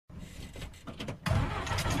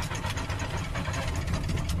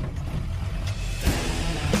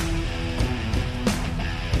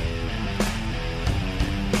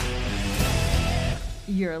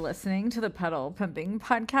You're listening to the Pedal Pumping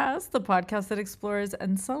Podcast, the podcast that explores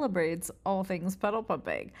and celebrates all things pedal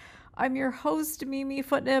pumping. I'm your host, Mimi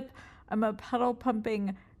Footnip. I'm a pedal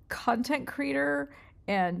pumping content creator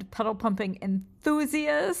and pedal pumping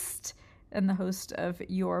enthusiast and the host of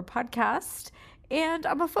your podcast. And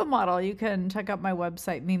I'm a foot model. You can check out my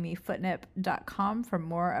website, mimifootnip.com, for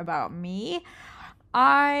more about me.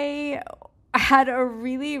 I had a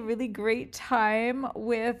really great time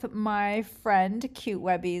with my friend Cute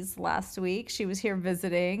Webbies last week. She was here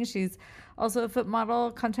visiting. She's also a foot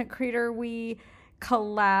model, content creator. We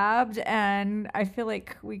collabed and I feel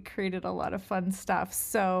like we created a lot of fun stuff.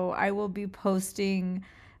 So I will be posting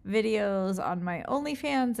videos on my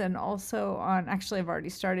OnlyFans and also on, actually I've already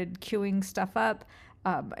started queuing stuff up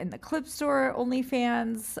in the Clip Store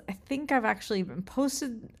OnlyFans. I think I've actually even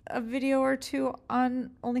posted a video or two on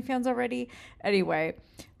OnlyFans already. Anyway,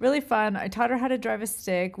 really fun. I taught her how to drive a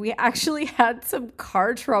stick. We actually had some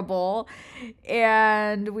car trouble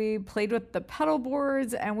and we played with the pedal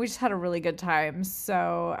boards and we just had a really good time.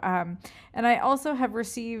 So, and I also have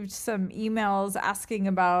received some emails asking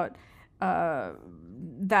about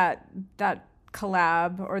that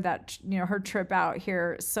collab or that, her trip out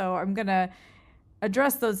here. So I'm going to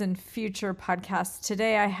address those in future podcasts.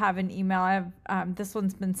 Today I have an email. I have this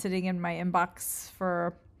one's been sitting in my inbox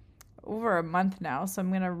for over a month now, so I'm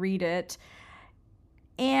going to read it.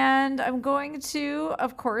 And I'm going to,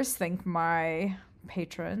 of course, thank my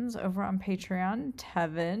patrons over on Patreon: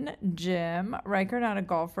 Tevin, Jim, Riker Not a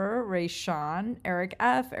Golfer, Ray Sean, Eric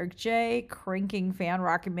F, Eric J, Cranking Fan,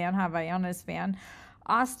 Rocket Man, Havaianas Fan,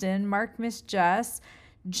 Austin, Mark, Miss Jess,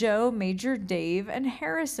 Joe, Major Dave, and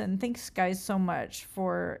Harrison. Thanks, guys, so much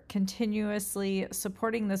for continuously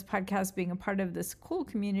supporting this podcast, being a part of this cool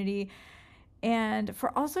community, and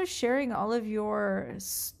for also sharing all of your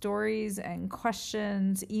stories and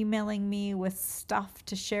questions, emailing me with stuff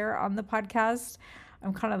to share on the podcast.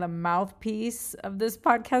 I'm kind of the mouthpiece of this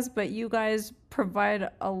podcast, but you guys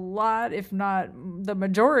provide a lot, if not the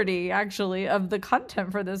majority, actually, of the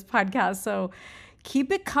content for this podcast. So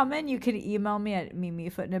keep it coming. You can email me at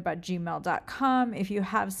mimifootnip@gmail.com if you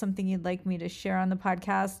have something you'd like me to share on the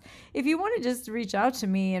podcast. If you want to just reach out to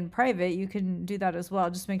me in private, you can do that as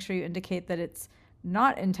well. Just make sure you indicate that it's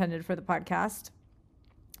not intended for the podcast.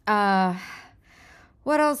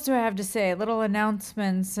 What else do I have to say? Little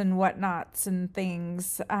announcements and whatnots and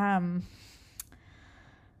things. I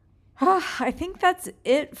think that's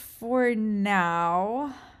it for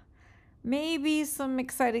now. Maybe some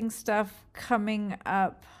exciting stuff coming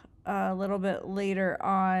up a little bit later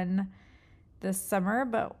on this summer,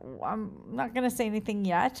 but I'm not going to say anything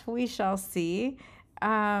yet. We shall see.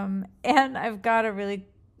 And I've got a really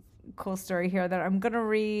cool story here that I'm going to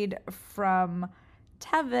read from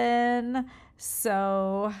Tevin.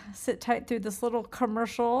 So sit tight through this little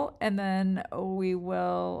commercial and then we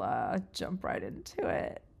will jump right into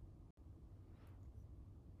it.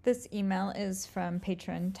 This email is from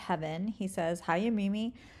patron Tevin. He says, "Hi,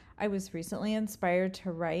 Mimi. I was recently inspired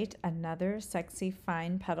to write another sexy,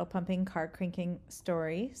 fine pedal pumping, car cranking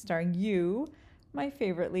story starring you, my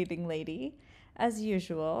favorite leading lady. As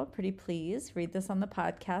usual, pretty please read this on the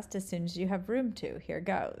podcast as soon as you have room to. Here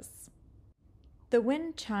goes. The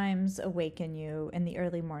wind chimes awaken you in the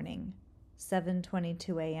early morning,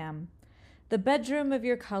 7:22 a.m. The bedroom of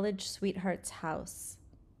your college sweetheart's house.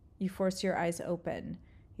 You force your eyes open.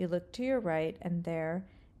 You look to your right, and there,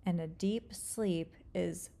 in a deep sleep,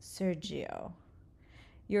 is Sergio,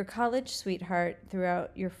 your college sweetheart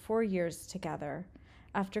throughout your 4 years together.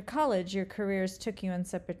 After college, your careers took you in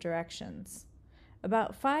separate directions.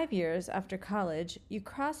 About 5 years after college, you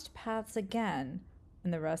crossed paths again,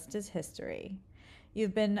 and the rest is history.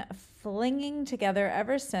 You've been flinging together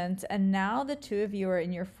ever since, and now the two of you are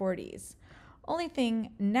in your 40s. Only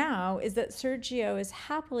thing now is that Sergio is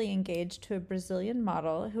happily engaged to a Brazilian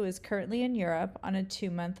model who is currently in Europe on a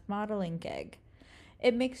 2-month modeling gig.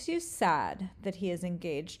 It makes you sad that he is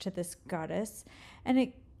engaged to this goddess, and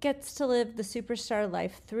it gets to live the superstar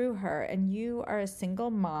life through her, and you are a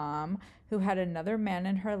single mom who had another man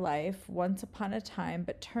in her life once upon a time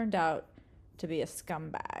but turned out to be a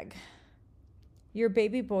scumbag. Your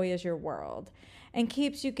baby boy is your world and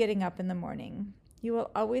keeps you getting up in the morning. You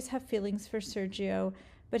will always have feelings for Sergio,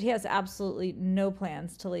 but he has absolutely no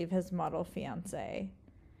plans to leave his model fiancé.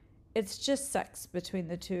 It's just sex between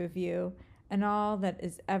the two of you, and all that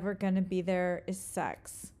is ever going to be there is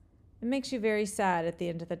sex. It makes you very sad at the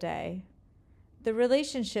end of the day. The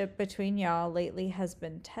relationship between y'all lately has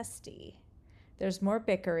been testy. There's more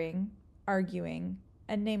bickering, arguing,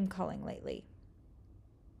 and name-calling lately.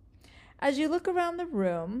 As you look around the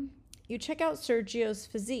room, you check out Sergio's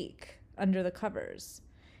physique under the covers.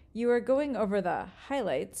 You are going over the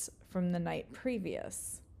highlights from the night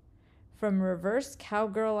previous. From reverse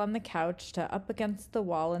cowgirl on the couch to up against the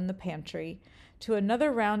wall in the pantry, to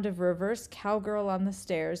another round of reverse cowgirl on the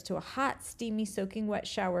stairs, to a hot, steamy, soaking wet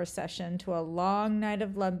shower session, to a long night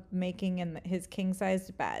of love making in his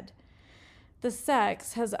king-sized bed. The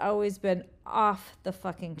sex has always been off the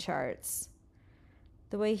fucking charts.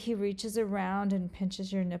 The way he reaches around and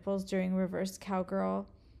pinches your nipples during reverse cowgirl.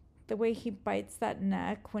 The way he bites that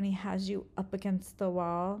neck when he has you up against the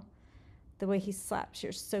wall. The way he slaps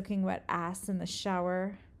your soaking wet ass in the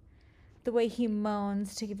shower. The way he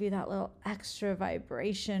moans to give you that little extra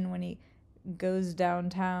vibration when he goes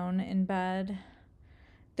downtown in bed.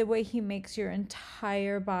 The way he makes your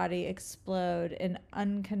entire body explode in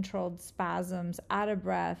uncontrolled spasms, out of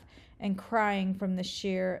breath, and crying from the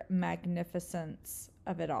sheer magnificence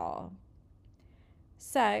of it all.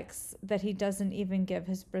 Sex that he doesn't even give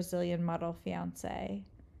his Brazilian model fiancé.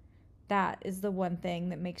 That is the one thing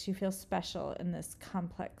that makes you feel special in this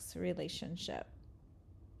complex relationship.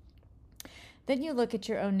 Then you look at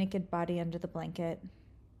your own naked body under the blanket.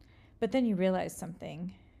 But then you realize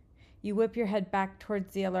something. You whip your head back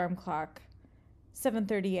towards the alarm clock.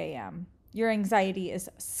 7:30 a.m. Your anxiety is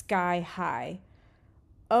sky high.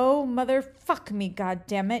 Oh, motherfuck me,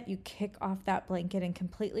 goddammit. You kick off that blanket and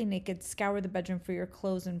completely naked scour the bedroom for your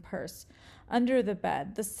clothes and purse. Under the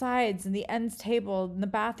bed, the sides and the ends table, in the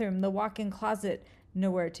bathroom, the walk-in closet,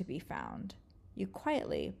 nowhere to be found. You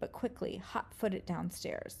quietly but quickly hot-foot it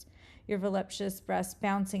downstairs, your voluptuous breasts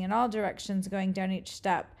bouncing in all directions, going down each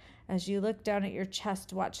step. As you look down at your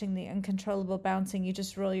chest, watching the uncontrollable bouncing, you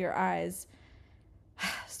just roll your eyes.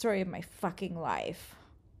 Story of my fucking life.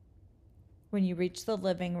 When you reach the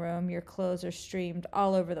living room, your clothes are streamed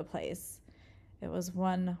all over the place. It was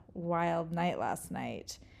one wild night last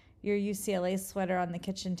night. Your UCLA sweater on the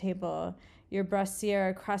kitchen table, your brassiere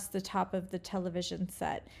across the top of the television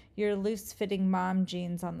set, your loose-fitting mom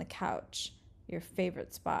jeans on the couch, your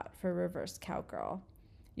favorite spot for reverse cowgirl,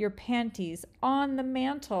 your panties on the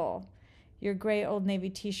mantle, your gray Old Navy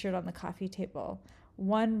t-shirt on the coffee table,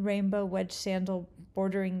 one rainbow wedge sandal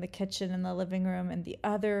bordering the kitchen and the living room, and the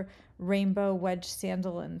other rainbow wedge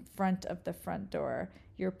sandal in front of the front door,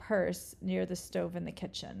 your purse near the stove in the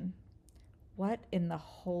kitchen. What in the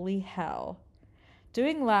holy hell?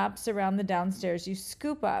 Doing laps around the downstairs, you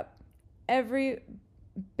scoop up every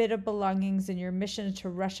bit of belongings in your mission to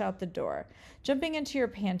rush out the door, jumping into your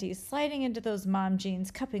panties, sliding into those mom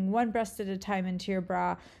jeans, cupping one breast at a time into your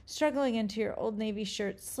bra, struggling into your Old Navy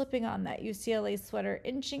shirt, slipping on that UCLA sweater,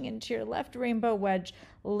 inching into your left rainbow wedge,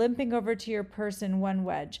 limping over to your purse in one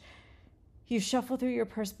wedge. You shuffle through your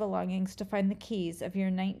purse belongings to find the keys of your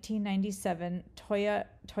 1997 Toyota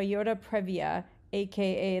Previa,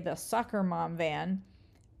 aka the soccer mom van,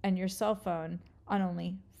 and your cell phone on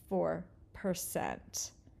only 4%.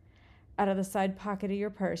 Out of the side pocket of your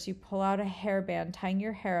purse, you pull out a hairband, tying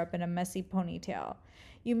your hair up in a messy ponytail.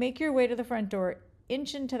 You make your way to the front door,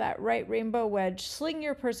 inch into that right rainbow wedge, sling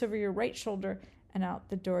your purse over your right shoulder, and out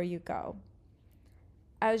the door you go.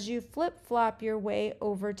 As you flip-flop your way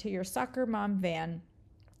over to your soccer mom van,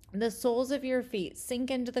 the soles of your feet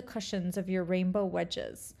sink into the cushions of your rainbow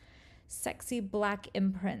wedges. Sexy black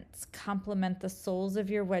imprints complement the soles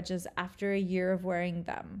of your wedges after a year of wearing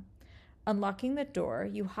them. Unlocking the door,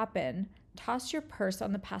 you hop in, toss your purse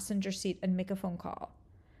on the passenger seat, and make a phone call.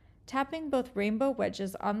 Tapping both rainbow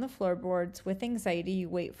wedges on the floorboards with anxiety, you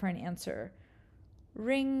wait for an answer.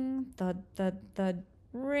 Ring, thud, thud, thud,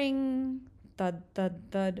 ring, thud, thud,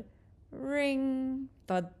 thud, ring,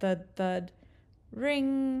 thud, thud, thud,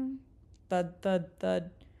 ring, thud, thud,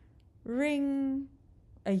 thud, ring.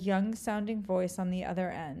 A young-sounding voice on the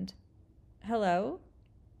other end. Hello?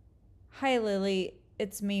 Hi, Lily.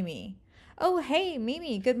 It's Mimi. Oh, hey,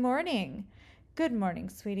 Mimi. Good morning. Good morning,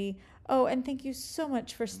 sweetie. Oh, and thank you so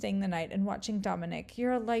much for staying the night and watching Dominic.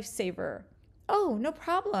 You're a lifesaver. Oh, no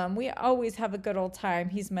problem. We always have a good old time.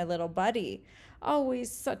 He's my little buddy.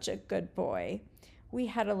 Always such a good boy. We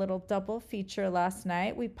had a little double feature last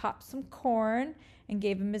night. We popped some corn and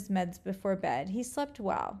gave him his meds before bed. He slept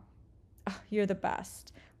well. Oh, you're the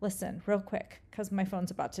best. Listen, real quick, because my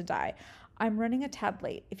phone's about to die. I'm running a tad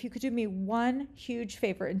late. If you could do me one huge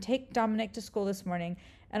favor and take Dominic to school this morning,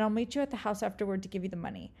 and I'll meet you at the house afterward to give you the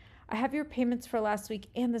money. I have your payments for last week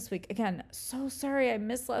and this week. Again, so sorry I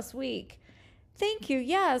missed last week. Thank you.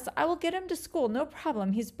 Yes, I will get him to school. No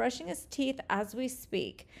problem. He's brushing his teeth as we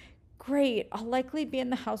speak. Great. I'll likely be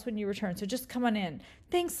in the house when you return, so just come on in.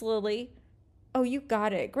 Thanks, Lily. Oh, you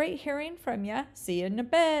got it. Great hearing from you. See you in a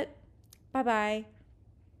bit. Bye-bye.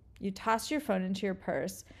 You toss your phone into your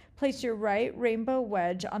purse, Place your right rainbow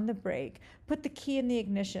wedge on the brake. Put the key in the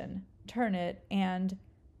ignition. Turn it and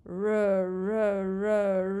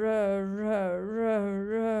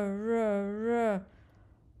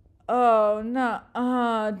Oh,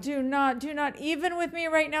 no. Do not even with me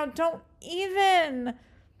right now. Don't even.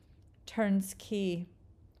 Turns key.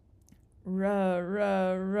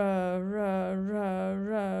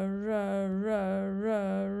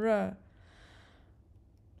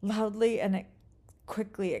 Loudly and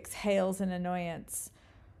quickly exhales in annoyance.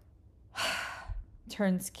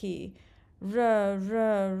 Turns key.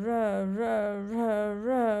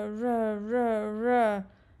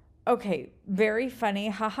 Okay, very funny.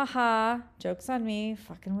 Ha ha ha. Joke's on me.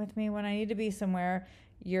 Fucking with me when I need to be somewhere.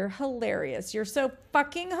 You're hilarious. You're so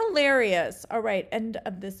fucking hilarious. All right, end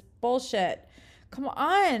of this bullshit. Come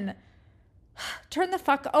on. Turn the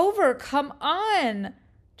fuck over. Come on.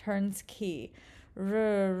 Turns key. You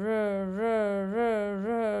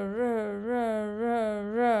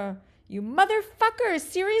motherfucker.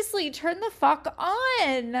 Seriously, turn the fuck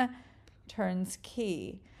on. Turns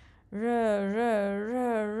key.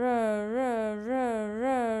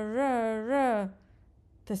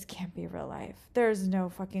 This can't be real life. There's no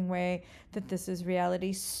fucking way that this is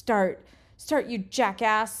reality. Start, you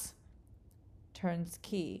jackass. Turns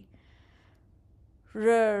key. You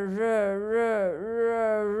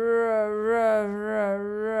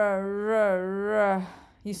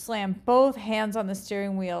slam both hands on the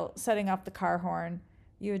steering wheel, setting off the car horn.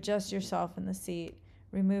 You adjust yourself in the seat,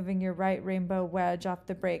 removing your right rainbow wedge off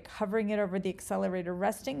the brake, hovering it over the accelerator,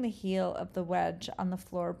 resting the heel of the wedge on the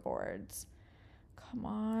floorboards. Come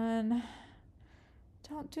on.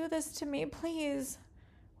 Don't do this to me, please.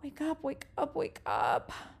 Wake up, wake up, wake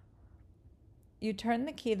up. You turn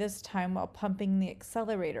the key this time while pumping the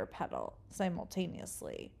accelerator pedal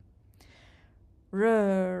simultaneously. Thump,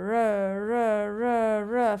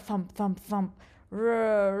 thump, thump.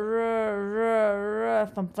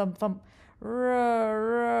 Thump, thump, thump.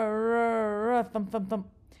 Thump, thump,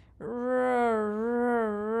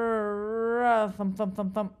 thump. Thump, thump,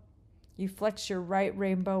 thump, thump. You flex your right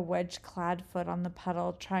rainbow wedge-clad foot on the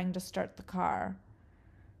pedal, trying to start the car.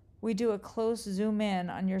 We do a close zoom in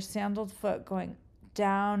on your sandaled foot going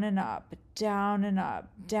down and up, down and up,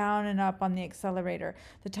 down and up on the accelerator,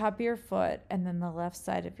 the top of your foot, and then the left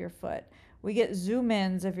side of your foot. We get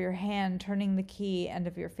zoom-ins of your hand turning the key and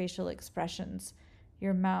of your facial expressions,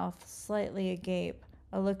 your mouth slightly agape,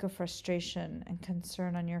 a look of frustration and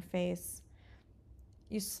concern on your face.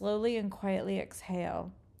 You slowly and quietly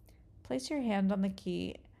exhale. Place your hand on the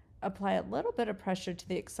key, apply a little bit of pressure to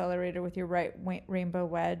the accelerator with your right rainbow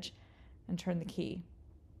wedge, and turn the key.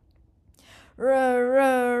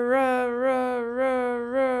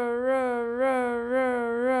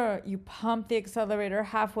 You pump the accelerator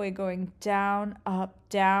halfway, going down, up,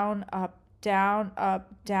 down, up, down,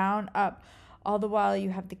 up, down, up. All the while you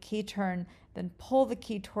have the key turn, then pull the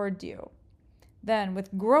key toward you. Then, with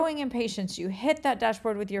growing impatience, you hit that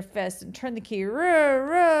dashboard with your fist and turn the key.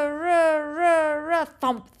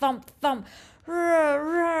 Thump, thump, thump.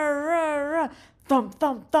 Thump,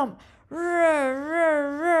 thump, thump.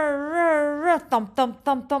 Thump, thump,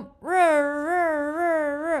 thump, thump.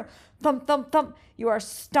 Thump, thump, thump. You are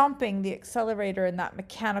stomping the accelerator in that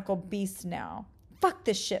mechanical beast now. Fuck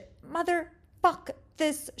this shit. Fuck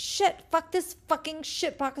this shit. Fuck this fucking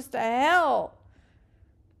shit box to hell.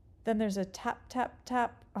 Then there's a tap, tap,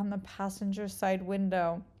 tap on the passenger side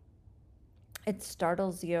window. It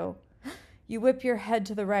startles you. You whip your head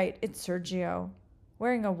to the right. It's Sergio,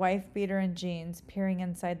 wearing a wife beater and jeans, peering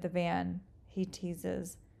inside the van. He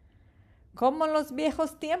teases. Como los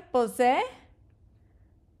viejos tiempos, eh?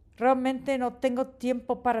 Realmente no tengo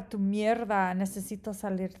tiempo para tu mierda. Necesito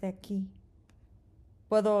salir de aquí.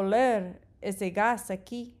 Puedo oler ese gas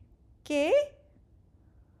aquí. ¿Qué?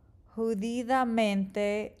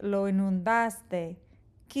 Judidamente lo inundaste.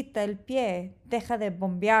 Quita el pie. Deja de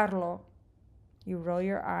bombearlo. You roll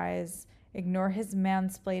your eyes, ignore his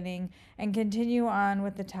mansplaining, and continue on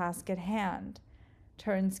with the task at hand.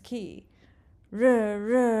 Turns key. Thump,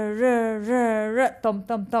 thump,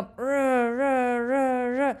 thump.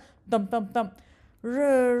 Thump, thump, thump.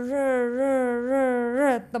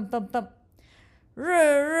 Thump, thump, thump.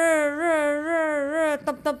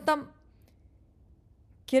 Thump, thump, thump.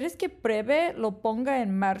 ¿Quieres que pruebe lo ponga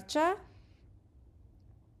en marcha?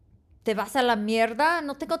 ¿Te vas a la mierda?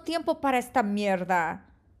 No tengo tiempo para esta mierda.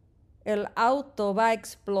 El auto va a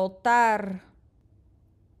explotar.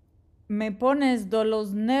 Me pones de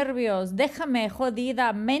los nervios. Déjame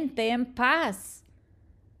jodidamente en paz.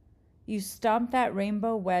 You stomp that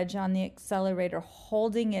rainbow wedge on the accelerator,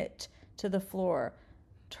 holding it to the floor.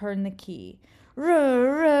 Turn the key.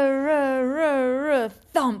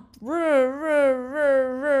 Thump.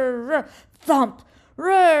 Thump.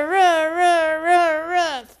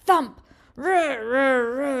 Thump.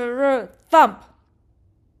 Thump.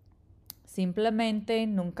 Simplemente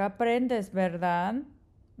nunca aprendes, ¿verdad?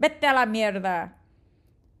 Vete a la mierda.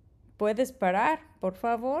 ¿Puedes parar, por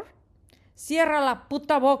favor? Cierra la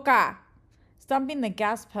puta boca. Stomping the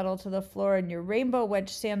gas pedal to the floor in your rainbow wedge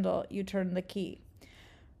sandal, you turn the key.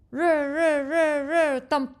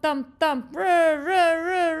 Thump, thump, thump. Thump,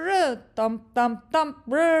 thump, thump.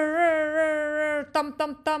 Thump,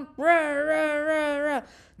 thump, thump.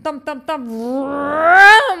 Thump, thump,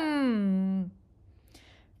 thump.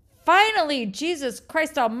 Finally, Jesus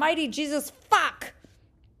Christ Almighty, Jesus, fuck!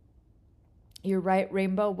 Your right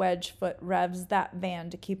rainbow wedge foot revs that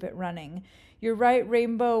van to keep it running. Your right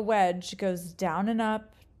rainbow wedge goes down and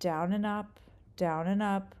up, down and up, down and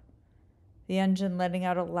up. The engine letting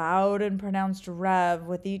out a loud and pronounced rev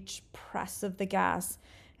with each press of the gas.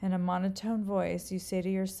 In a monotone voice, you say to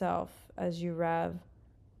yourself as you rev,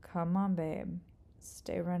 "Come on, babe.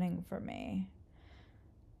 Stay running for me.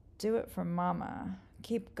 Do it for mama.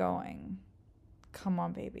 Keep going. Come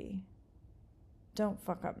on, baby. Don't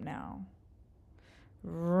fuck up now."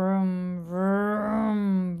 Vroom,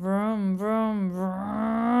 vroom, vroom, vroom,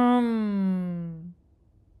 vroom.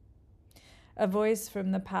 A voice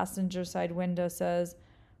from the passenger side window says,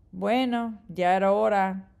 "Bueno, ya era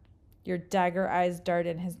hora." Your dagger eyes dart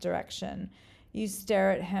in his direction. You stare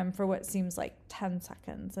at him for what seems like 10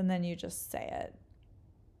 seconds, and then you just say it.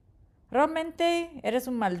 "Realmente eres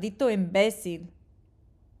un maldito imbécil."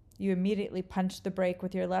 You immediately punch the brake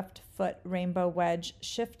with your left foot rainbow wedge,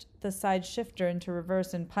 shift the side shifter into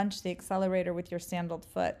reverse, and punch the accelerator with your sandaled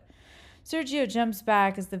foot. Sergio jumps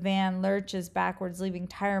back as the van lurches backwards, leaving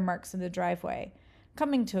tire marks in the driveway.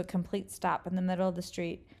 Coming to a complete stop in the middle of the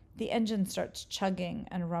street, the engine starts chugging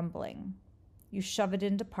and rumbling. You shove it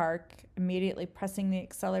into park, immediately pressing the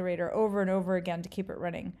accelerator over and over again to keep it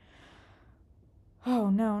running.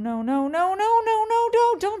 "Oh, no, no, no, no, no, no, no,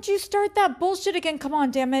 no, don't you start that bullshit again. Come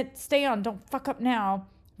on, damn it. Stay on. Don't fuck up now."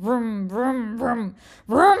 Vroom, vroom, vroom,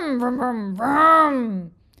 vroom, vroom, vroom,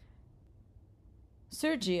 vroom.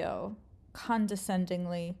 Sergio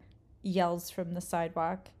condescendingly yells from the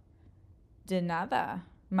sidewalk, "De nada,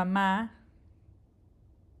 mamá.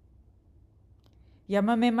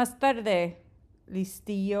 Llámame más tarde,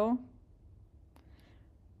 listillo."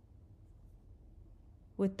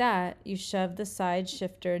 With that, you shove the side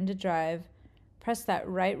shifter into drive, press that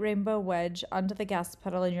right rainbow wedge onto the gas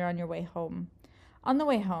pedal, and you're on your way home. On the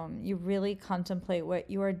way home, you really contemplate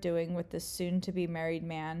what you are doing with this soon-to-be married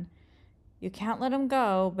man. You can't let him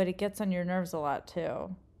go, but it gets on your nerves a lot,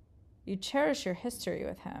 too. You cherish your history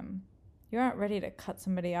with him. You aren't ready to cut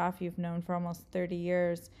somebody off you've known for almost 30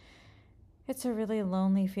 years. It's a really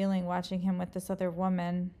lonely feeling watching him with this other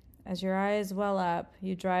woman. As your eyes well up,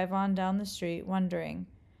 you drive on down the street wondering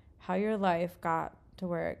how your life got to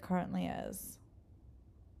where it currently is.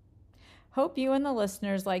 Hope you and the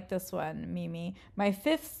listeners like this one, Mimi. My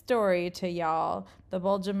fifth story to y'all, the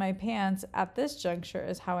bulge in my pants, at this juncture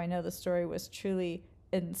is how I know the story was truly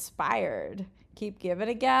inspired. Keep giving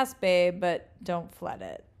it gas, babe, but don't flood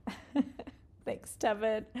it. Thanks,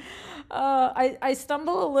 Tevin. I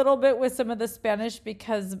stumble a little bit with some of the Spanish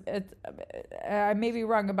because I may be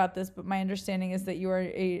wrong about this, but my understanding is that you are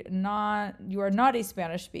not a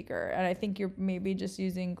Spanish speaker, and I think you're maybe just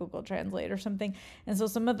using Google Translate or something. And so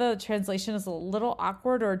some of the translation is a little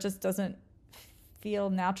awkward or just doesn't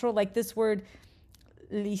feel natural. Like this word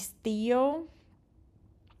listillo.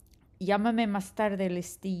 Llámame más tarde,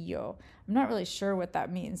 listillo. I'm not really sure what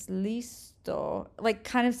that means. Listo. Like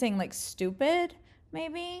kind of saying like stupid,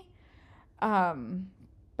 maybe.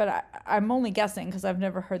 But I'm only guessing because I've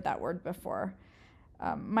never heard that word before.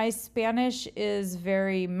 My Spanish is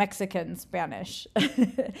very Mexican Spanish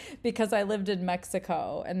because I lived in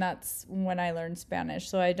Mexico and that's when I learned Spanish.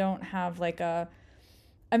 So I don't have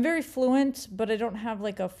I'm very fluent, but I don't have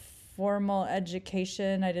like a formal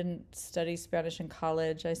education. I didn't study Spanish in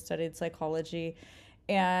college. I studied psychology,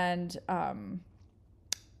 and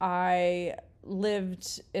I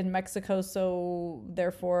lived in Mexico, so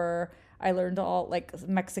therefore I learned all like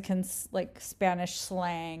Mexican like Spanish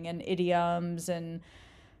slang and idioms, and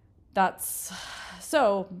that's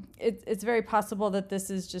so it's very possible that this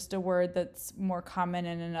is just a word that's more common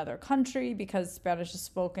in another country because Spanish is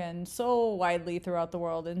spoken so widely throughout the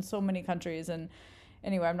world in so many countries. And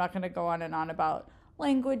anyway, I'm not going to go on and on about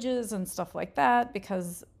languages and stuff like that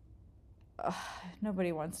because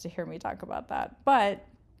nobody wants to hear me talk about that. But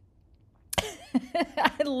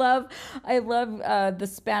I love the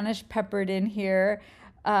Spanish peppered in here.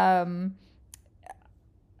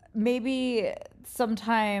 maybe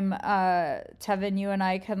sometime, Tevin, you and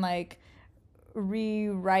I can like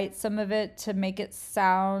rewrite some of it to make it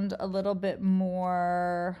sound a little bit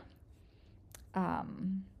more, I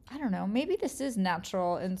don't know, maybe this is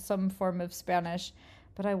natural in some form of Spanish,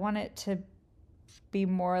 but I want it to be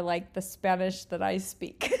more like the Spanish that I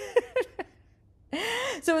speak.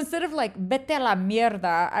 So instead of like vete a la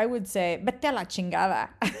mierda, I would say vete a la chingada.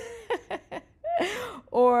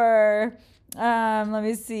 Or let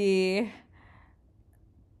me see.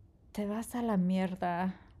 Te vas a la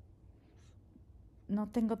mierda. No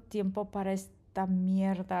tengo tiempo para esta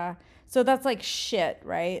mierda. So that's like shit,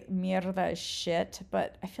 right? Mierda is shit,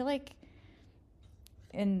 but I feel like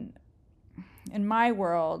in my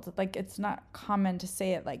world, like it's not common to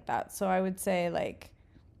say it like that. So I would say like,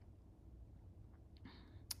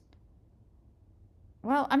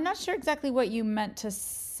 well, I'm not sure exactly what you meant to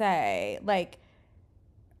say. Like,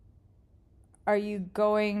 are you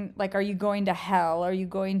going to hell? Are you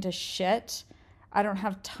going to shit? I don't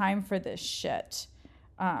have time for this shit.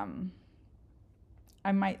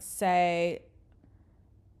 I might say,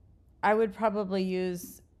 I would probably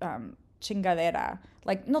use chingadera.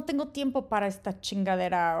 Like, no tengo tiempo para esta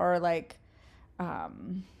chingadera. Or like, I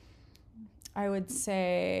would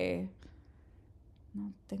say,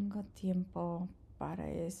 no tengo tiempo para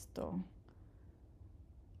esto.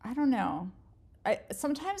 I don't know.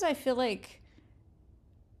 Sometimes I feel like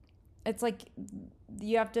it's like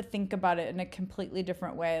you have to think about it in a completely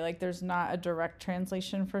different way. Like there's not a direct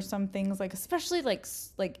translation for some things, like especially like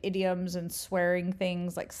idioms and swearing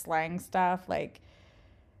things, like slang stuff. Like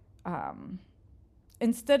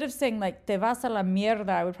instead of saying like te vas a la mierda,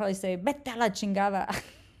 I would probably say vete a la chingada.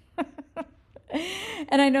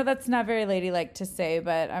 And I know that's not very ladylike to say,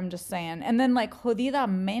 but I'm just saying. And then like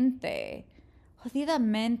jodidamente.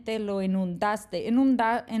 Jodidamente lo inundaste.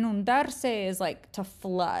 Inundarse is like to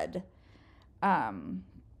flood.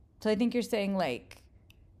 So I think you're saying like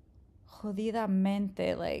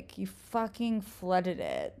jodidamente, like you fucking flooded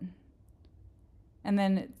it. And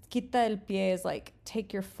then quita el pie is like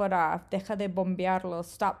take your foot off. Deja de bombearlo.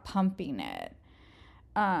 Stop pumping it.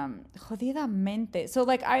 Jodidamente. So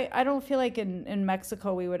like I don't feel like in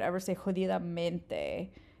Mexico we would ever say jodidamente.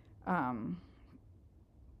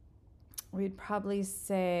 We'd probably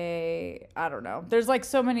say, I don't know. There's like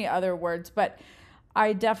so many other words, but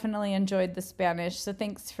I definitely enjoyed the Spanish. So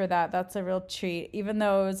thanks for that. That's a real treat. Even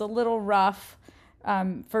though it was a little rough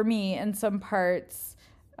for me in some parts,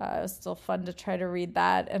 it was still fun to try to read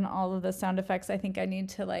that and all of the sound effects. I think I need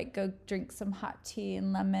to like go drink some hot tea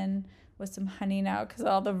and lemon with some honey now because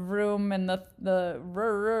all the vroom and the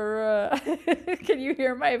can you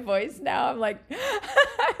hear my voice now? I'm like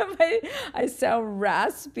I sound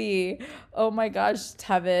raspy. Oh my gosh,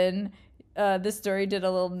 Tevin, this story did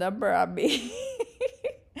a little number on me.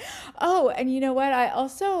 Oh, and you know what? I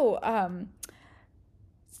also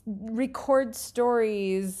record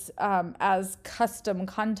stories as custom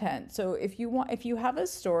content. So if you have a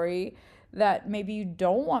story that maybe you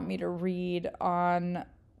don't want me to read on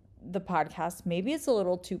the podcast, maybe it's a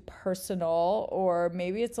little too personal, or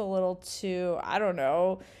maybe it's a little too, I don't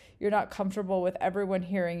know, you're not comfortable with everyone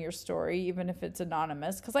hearing your story, even if it's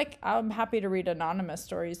anonymous, because like I'm happy to read anonymous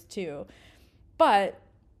stories too, but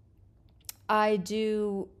I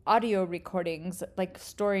do audio recordings, like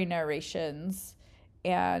story narrations.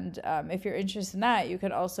 And if you're interested in that, you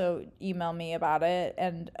could also email me about it.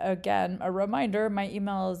 And again, a reminder, my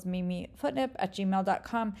email is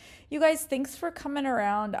mimifootnip@gmail.com. You guys, thanks for coming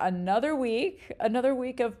around another week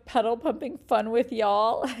of pedal pumping fun with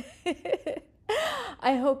y'all.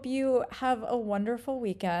 I hope you have a wonderful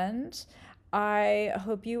weekend. I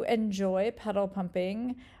hope you enjoy pedal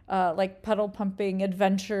pumping, like pedal pumping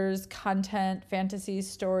adventures, content, fantasy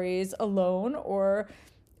stories alone, or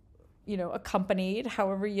accompanied,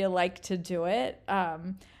 however you like to do it.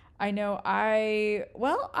 I know I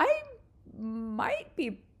might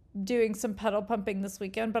be doing some pedal pumping this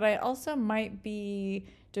weekend, but I also might be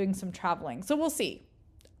doing some traveling. So we'll see.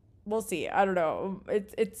 I don't know.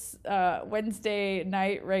 It's Wednesday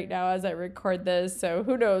night right now as I record this. So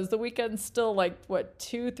who knows? The weekend's still like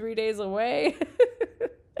 2-3 days away.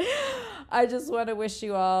 I just want to wish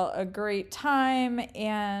you all a great time,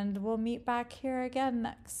 and we'll meet back here again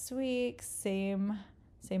next week. Same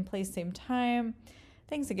place, same time.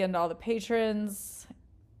 Thanks again to all the patrons.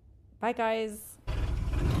 Bye, guys.